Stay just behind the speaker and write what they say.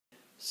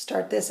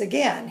Start this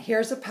again.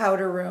 Here's a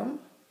powder room.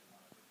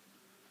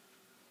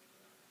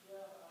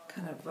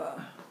 Kind of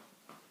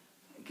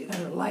get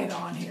another light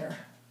on here.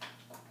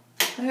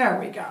 There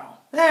we go.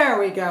 There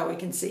we go. We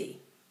can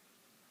see.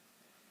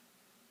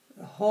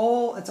 It's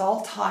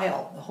all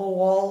tile. The whole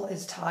wall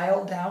is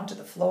tiled down to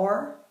the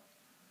floor.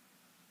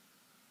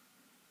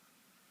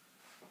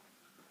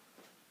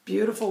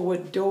 Beautiful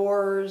wood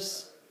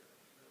doors.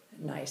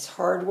 Nice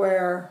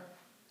hardware.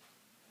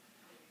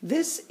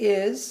 This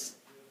is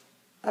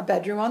a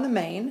bedroom on the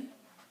main.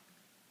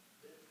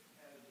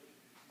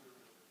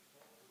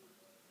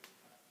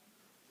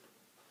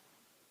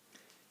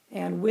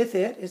 And with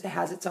it, it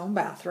has its own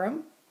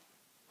bathroom.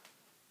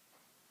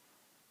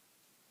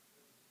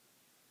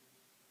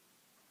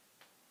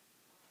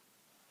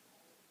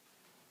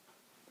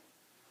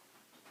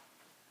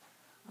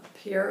 Up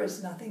here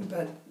is nothing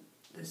but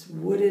this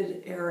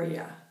wooded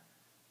area.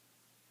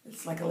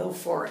 It's like a little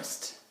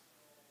forest.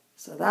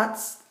 So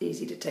that's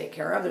easy to take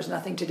care of. There's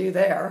nothing to do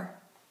there.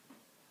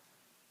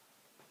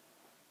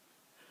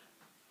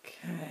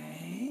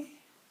 Okay.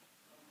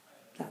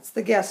 That's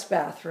the guest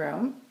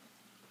bathroom.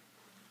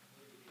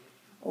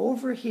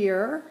 Over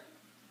here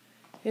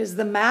is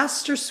the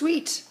master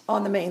suite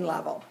on the main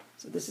level.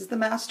 So this is the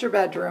master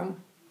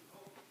bedroom.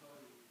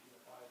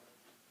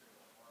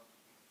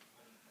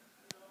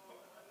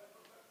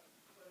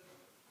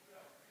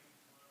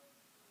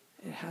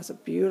 It has a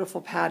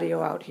beautiful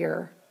patio out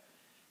here.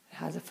 It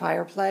has a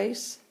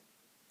fireplace.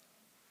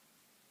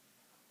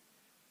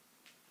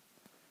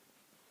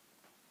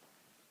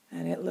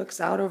 And it looks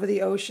out over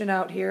the ocean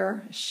out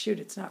here. Shoot,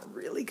 it's not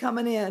really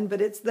coming in, but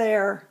it's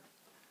there.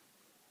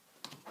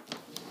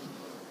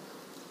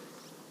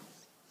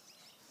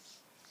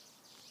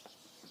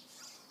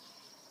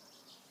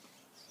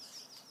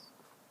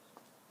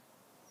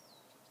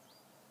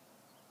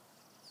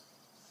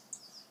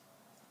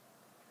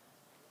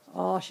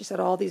 Oh, she said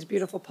all these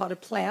beautiful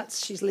potted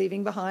plants she's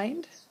leaving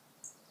behind.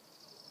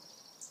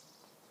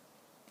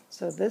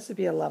 So this would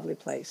be a lovely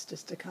place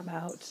just to come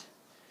out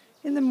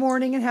in the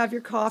morning and have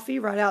your coffee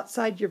right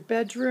outside your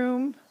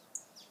bedroom.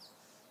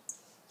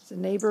 There's a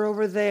neighbor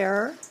over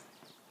there.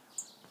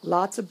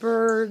 Lots of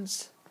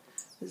birds.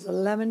 There's a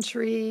lemon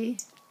tree.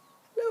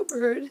 Hello,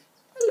 bird.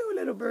 Hello,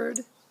 little bird.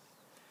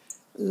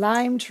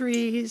 Lime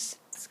trees.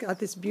 It's got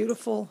this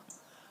beautiful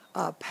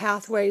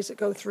pathways that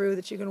go through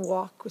that you can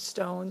walk with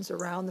stones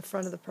around the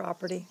front of the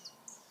property.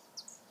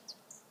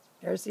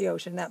 There's the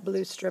ocean. That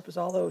blue strip is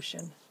all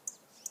ocean.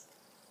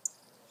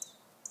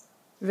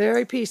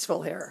 Very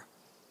peaceful here.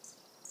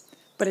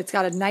 But it's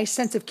got a nice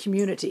sense of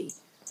community.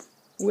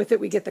 With it,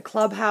 we get the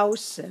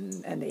clubhouse,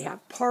 and they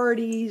have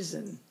parties,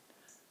 and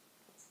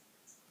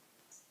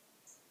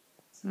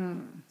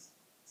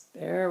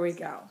there we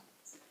go.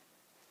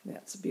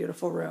 That's a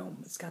beautiful room.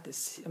 It's got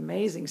this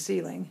amazing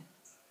ceiling.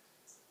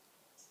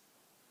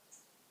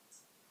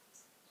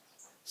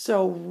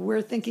 So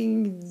we're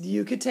thinking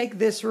you could take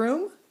this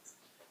room.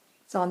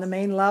 It's on the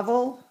main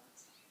level.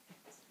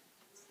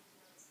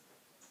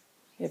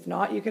 If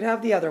not, you could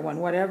have the other one,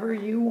 whatever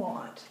you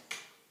want.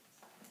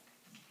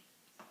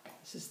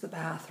 This is the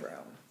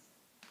bathroom.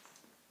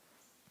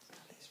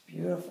 These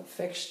beautiful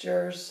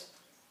fixtures.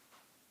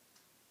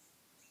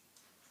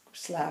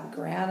 Slab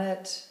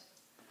granite.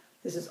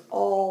 This is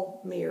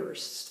all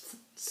mirrors.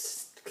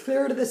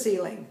 Clear to the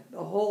ceiling,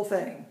 the whole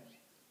thing.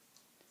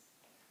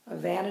 A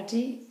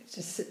vanity,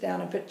 just sit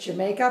down and put your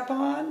makeup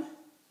on.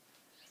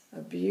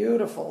 A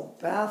beautiful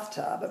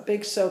bathtub, a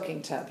big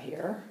soaking tub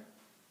here.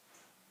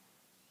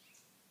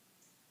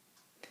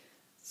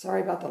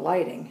 Sorry about the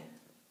lighting.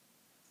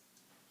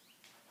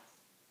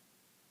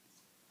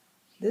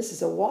 This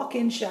is a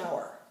walk-in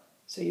shower.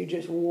 So you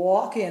just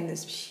walk in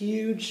this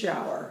huge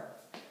shower.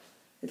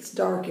 It's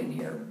dark in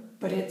here,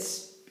 but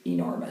it's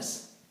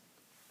enormous.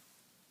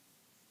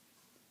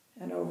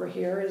 And over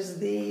here is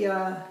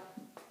the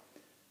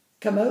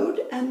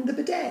commode and the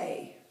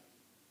bidet.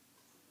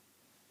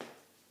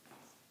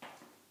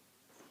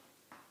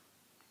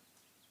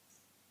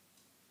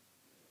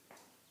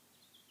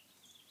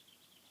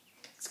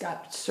 It's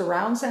got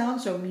surround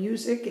sound, so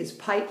music is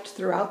piped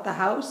throughout the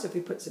house. If we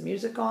put some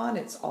music on,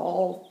 it's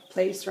all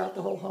plays throughout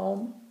the whole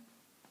home.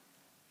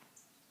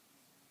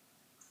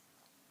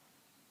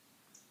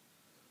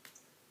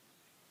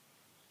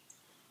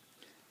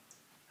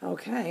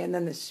 Okay, and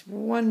then this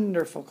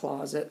wonderful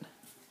closet.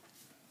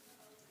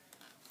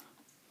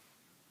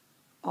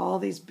 All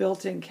these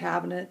built-in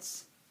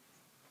cabinets,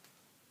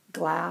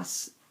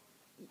 glass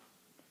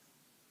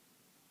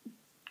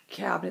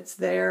cabinets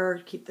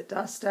there, keep the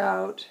dust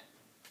out.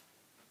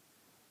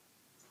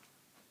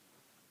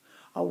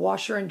 A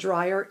washer and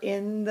dryer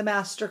in the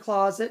master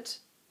closet.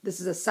 This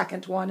is a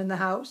second one in the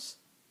house.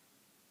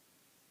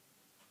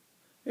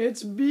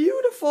 It's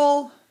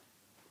beautiful.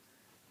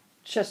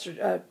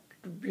 Chester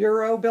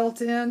bureau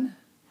built in.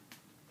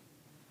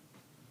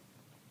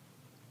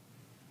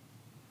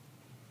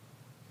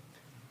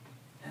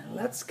 And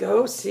let's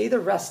go see the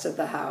rest of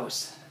the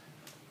house.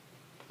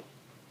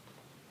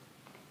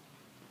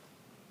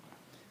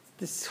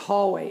 This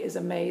hallway is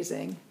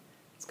amazing.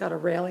 It's got a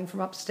railing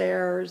from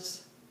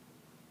upstairs,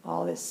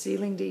 all this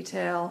ceiling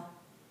detail.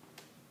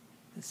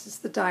 This is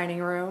the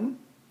dining room.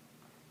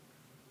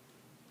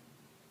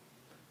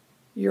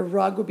 Your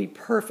rug would be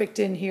perfect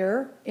in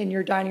here, in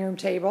your dining room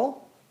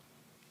table.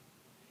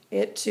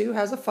 It too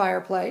has a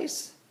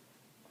fireplace.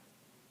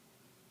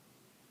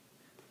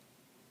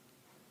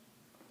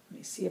 Let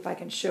me see if I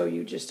can show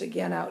you just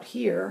again out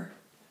here.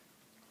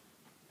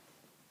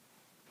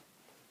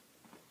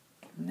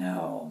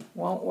 No,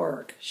 won't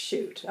work.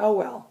 Shoot. Oh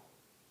well.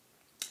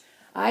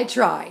 I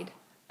tried.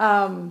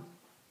 Come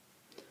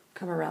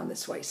around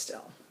this way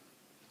still.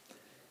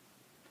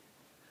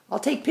 I'll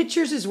take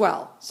pictures as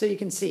well so you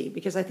can see,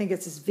 because I think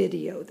it's this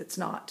video that's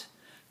not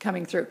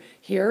coming through.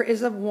 Here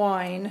is a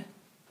wine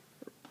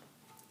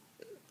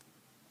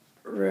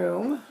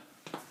room.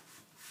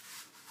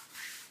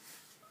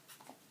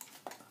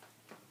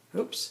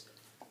 Oops.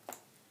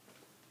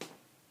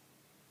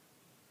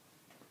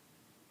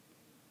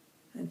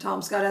 And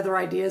Tom's got other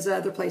ideas,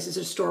 other places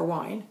to store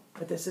wine,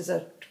 but this is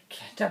a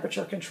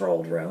temperature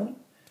controlled room.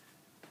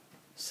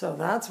 So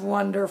that's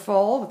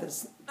wonderful with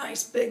this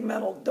nice big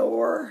metal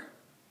door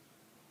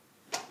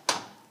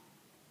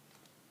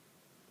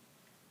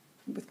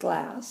with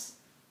glass.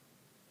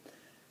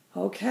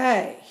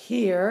 Okay,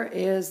 here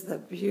is the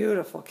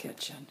beautiful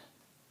kitchen.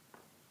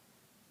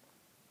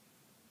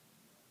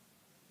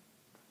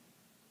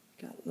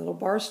 Got little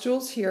bar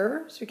stools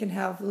here, so we can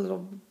have a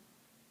little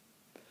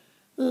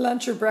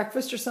lunch or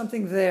breakfast or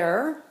something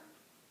there.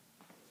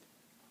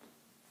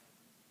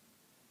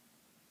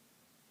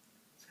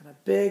 It's got a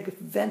big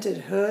vented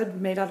hood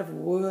made out of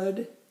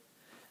wood.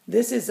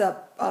 This is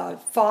a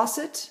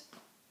faucet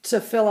to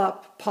fill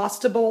up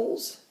pasta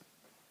bowls.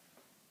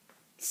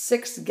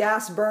 6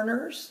 gas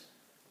burners.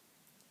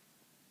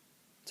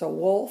 It's a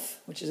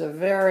Wolf, which is a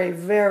very,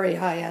 very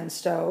high-end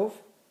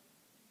stove.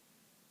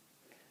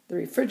 The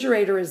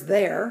refrigerator is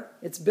there.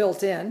 It's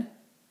built in.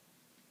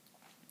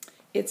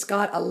 It's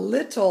got a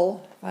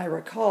little, if I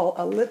recall,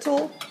 a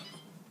little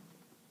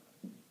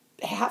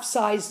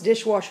half-size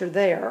dishwasher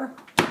there.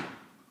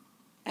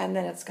 And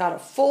then it's got a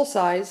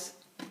full-size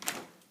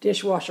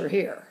dishwasher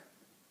here.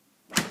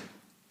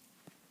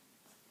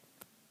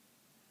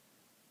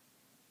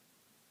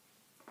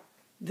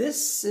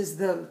 This is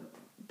the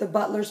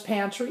butler's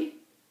pantry,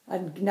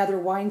 another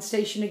wine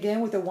station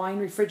again with a wine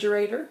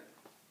refrigerator.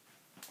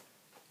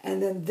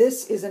 And then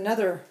this is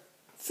another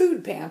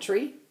food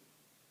pantry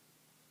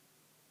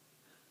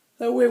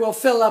that we will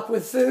fill up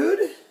with food.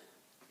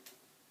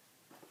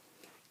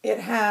 It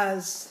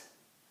has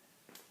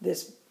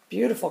this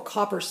beautiful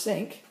copper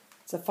sink.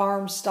 It's a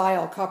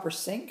farm-style copper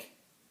sink.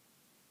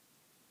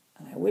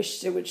 And I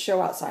wish it would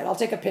show outside. I'll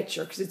take a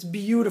picture because it's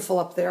beautiful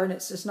up there and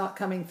it's just not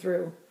coming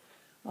through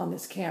on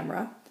this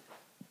camera.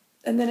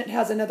 And then it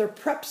has another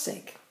prep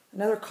sink,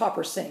 another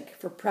copper sink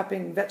for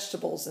prepping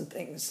vegetables and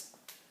things.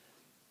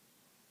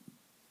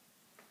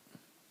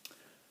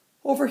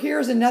 Over here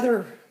is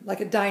another,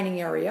 like a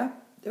dining area.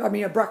 I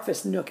mean, a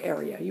breakfast nook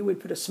area. You would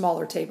put a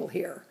smaller table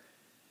here.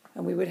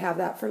 And we would have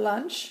that for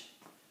lunch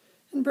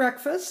and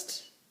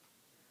breakfast.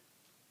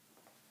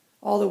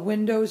 All the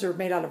windows are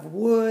made out of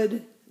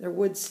wood. They're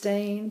wood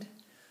stained.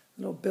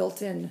 Little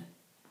built-in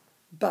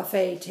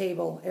buffet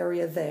table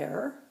area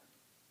there.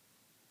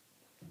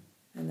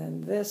 And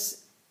then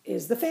this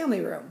is the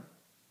family room.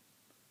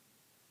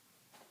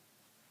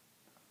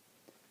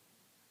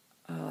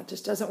 It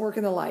just doesn't work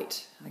in the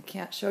light. I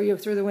can't show you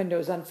through the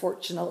windows,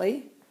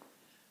 unfortunately.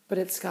 But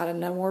it's got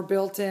no more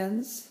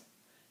built-ins.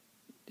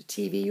 The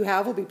TV you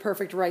have will be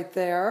perfect right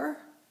there.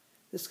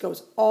 This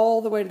goes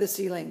all the way to the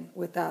ceiling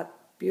with that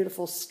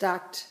beautiful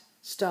stacked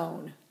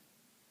stone.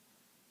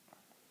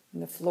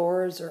 And the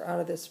floors are out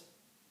of this,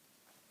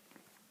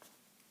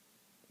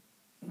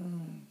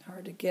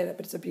 hard to get it,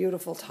 but it's a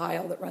beautiful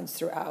tile that runs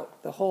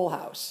throughout the whole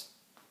house.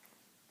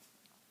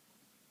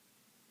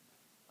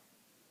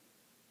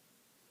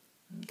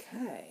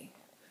 Okay.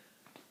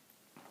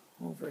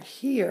 Over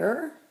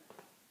here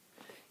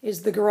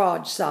is the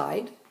garage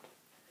side.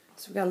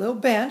 So we've got a little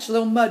bench, a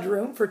little mud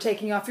room for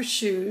taking off your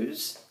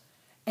shoes,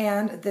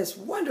 and this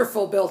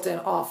wonderful built-in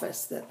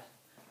office that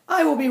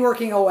I will be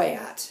working away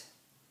at.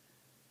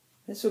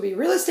 This will be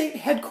real estate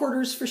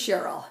headquarters for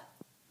Cheryl.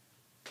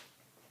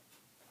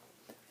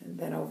 And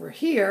then over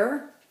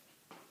here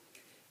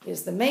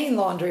is the main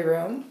laundry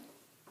room.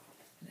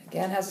 And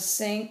again has a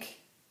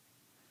sink,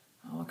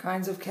 all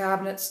kinds of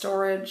cabinet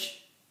storage.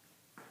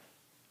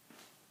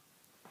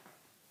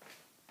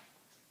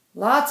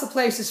 Lots of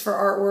places for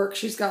artwork.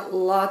 She's got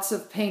lots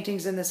of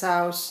paintings in this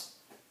house.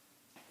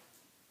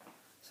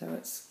 So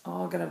it's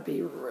all going to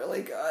be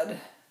really good.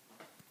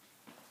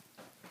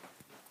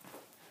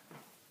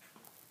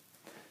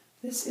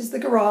 This is the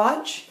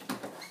garage.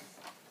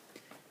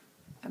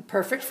 And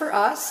perfect for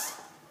us.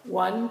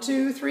 1,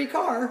 2, 3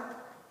 car.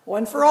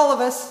 One for all of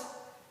us.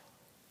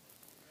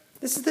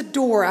 This is the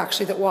door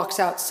actually that walks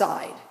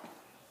outside.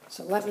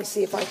 So let me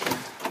see if I can.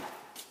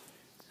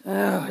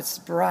 Oh, it's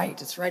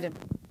bright. It's right in.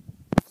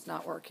 It's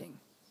not working.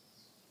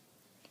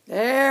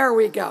 There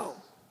we go.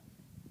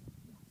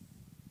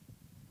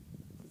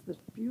 This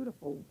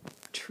beautiful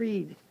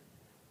treed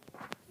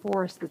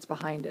forest that's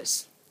behind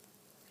us.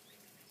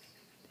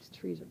 These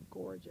trees are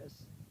gorgeous,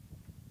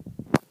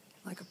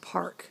 like a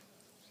park.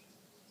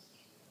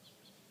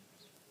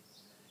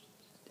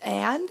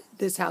 And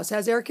this house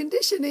has air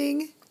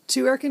conditioning,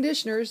 2 air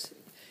conditioners.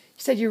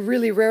 He said you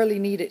really rarely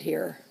need it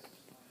here,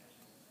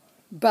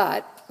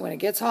 but when it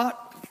gets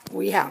hot,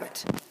 we have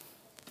it.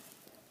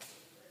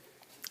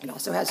 It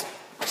also has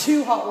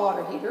 2 hot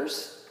water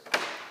heaters,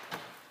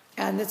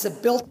 and it's a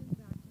built-in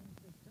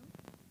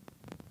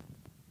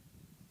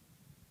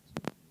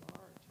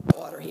large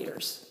water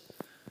heaters.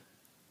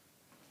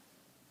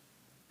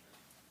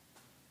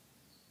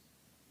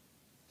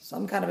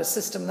 Some kind of a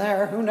system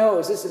there. Who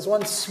knows? This is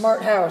one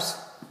smart house.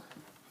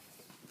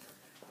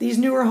 These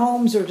newer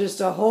homes are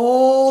just a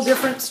whole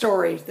different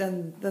story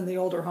than the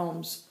older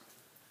homes.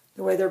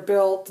 The way they're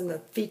built and the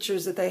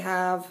features that they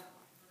have.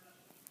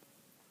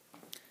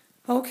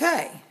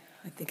 Okay,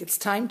 I think it's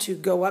time to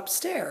go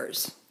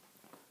upstairs.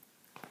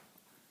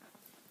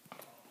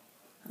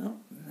 Oh,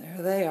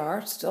 there they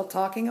are, still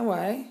talking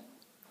away.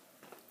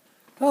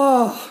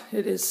 Oh,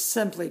 it is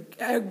simply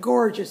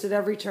gorgeous at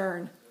every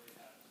turn.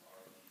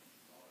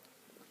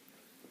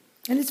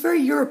 And it's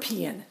very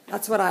European.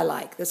 That's what I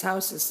like. This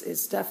house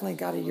is definitely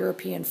got a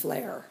European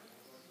flair.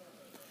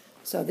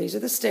 So these are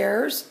the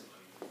stairs.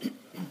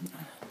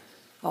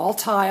 All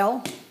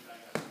tile.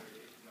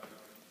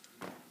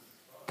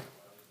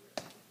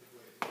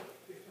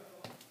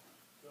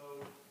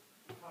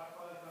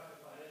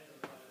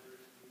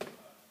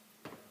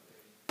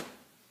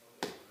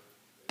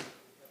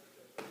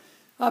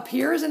 Up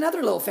here is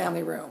another little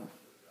family room.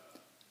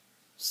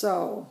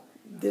 So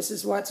this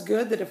is what's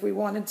good, that if we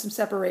wanted some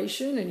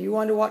separation and you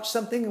wanted to watch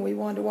something and we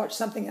wanted to watch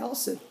something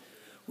else,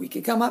 we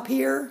could come up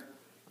here,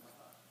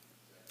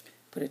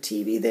 put a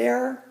TV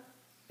there.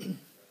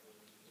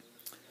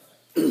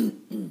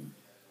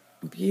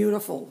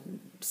 Beautiful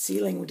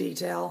ceiling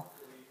detail.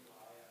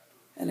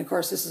 And of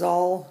course this is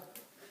all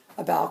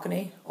a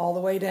balcony all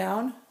the way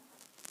down.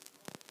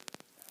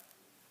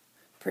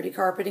 Pretty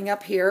carpeting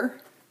up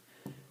here.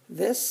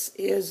 This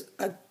is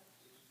a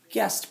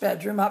guest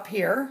bedroom up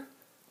here.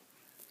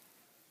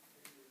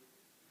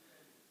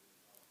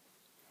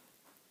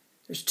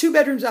 There's 2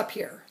 bedrooms up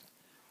here,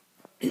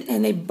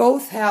 and they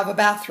both have a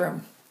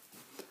bathroom.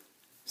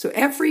 So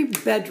every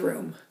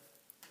bedroom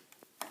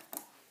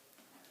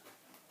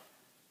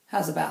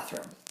has a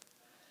bathroom.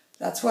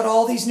 That's what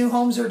all these new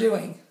homes are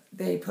doing.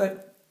 They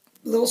put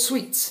little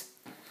suites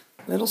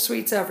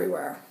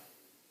everywhere.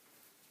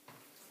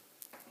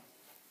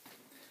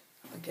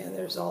 Again,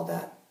 there's all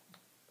that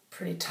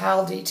pretty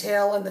tile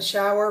detail in the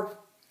shower.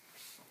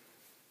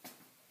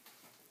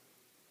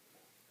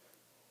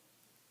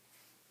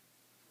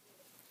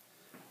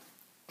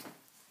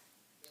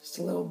 Just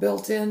a little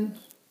built-in,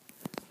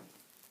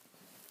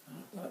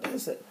 what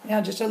is it? Yeah,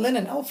 just a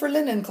linen, for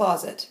linen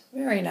closet.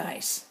 Very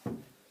nice.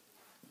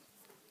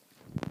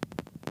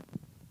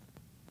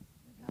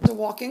 It's a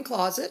walk-in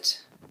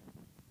closet.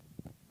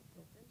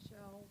 Built-in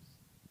shelves.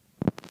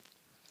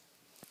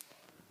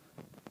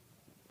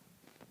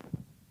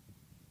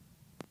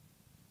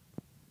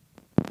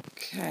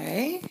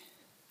 Okay.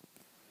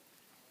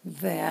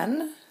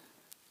 Then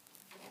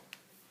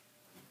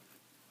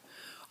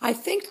I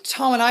think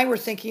Tom and I were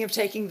thinking of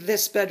taking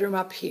this bedroom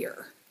up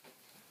here.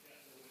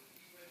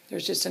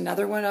 There's just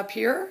another one up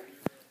here,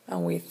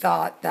 and we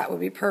thought that would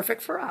be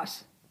perfect for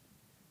us.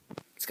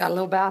 It's got a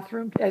little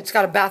bathroom. It's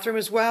got a bathroom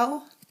as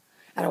well,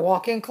 and a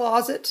walk-in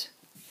closet.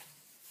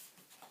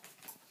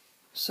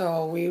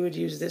 So we would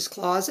use this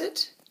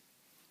closet.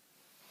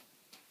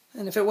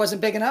 And if it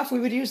wasn't big enough, we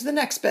would use the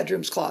next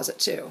bedroom's closet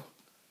too.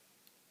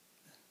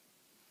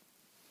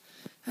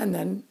 And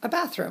then a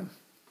bathroom.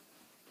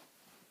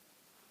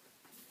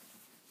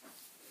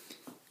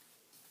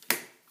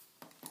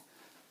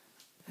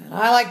 And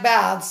I like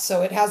baths,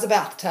 so it has a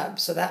bathtub,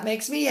 so that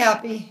makes me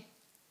happy.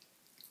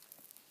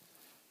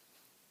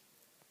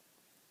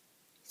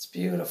 It's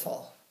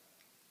beautiful.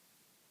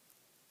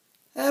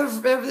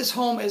 This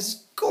home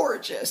is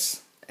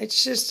gorgeous.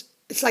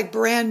 It's like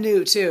brand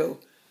new too.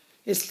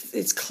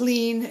 It's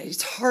clean.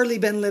 It's hardly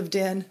been lived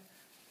in.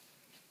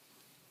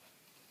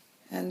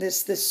 And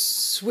this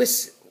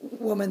Swiss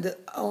woman that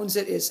owns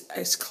it is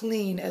as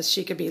clean as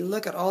she could be.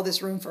 Look at all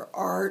this room for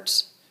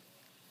art.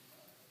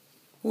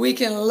 We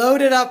can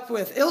load it up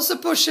with Ilse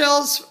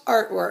Pochel's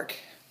artwork.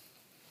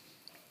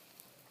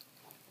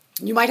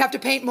 You might have to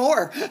paint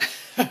more.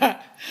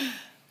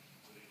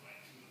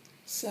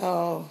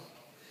 So,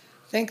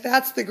 I think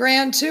that's the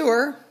grand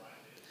tour.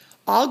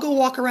 I'll go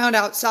walk around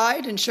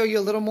outside and show you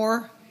a little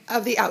more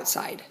of the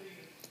outside.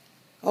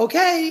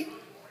 Okay,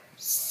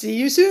 see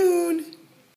you soon.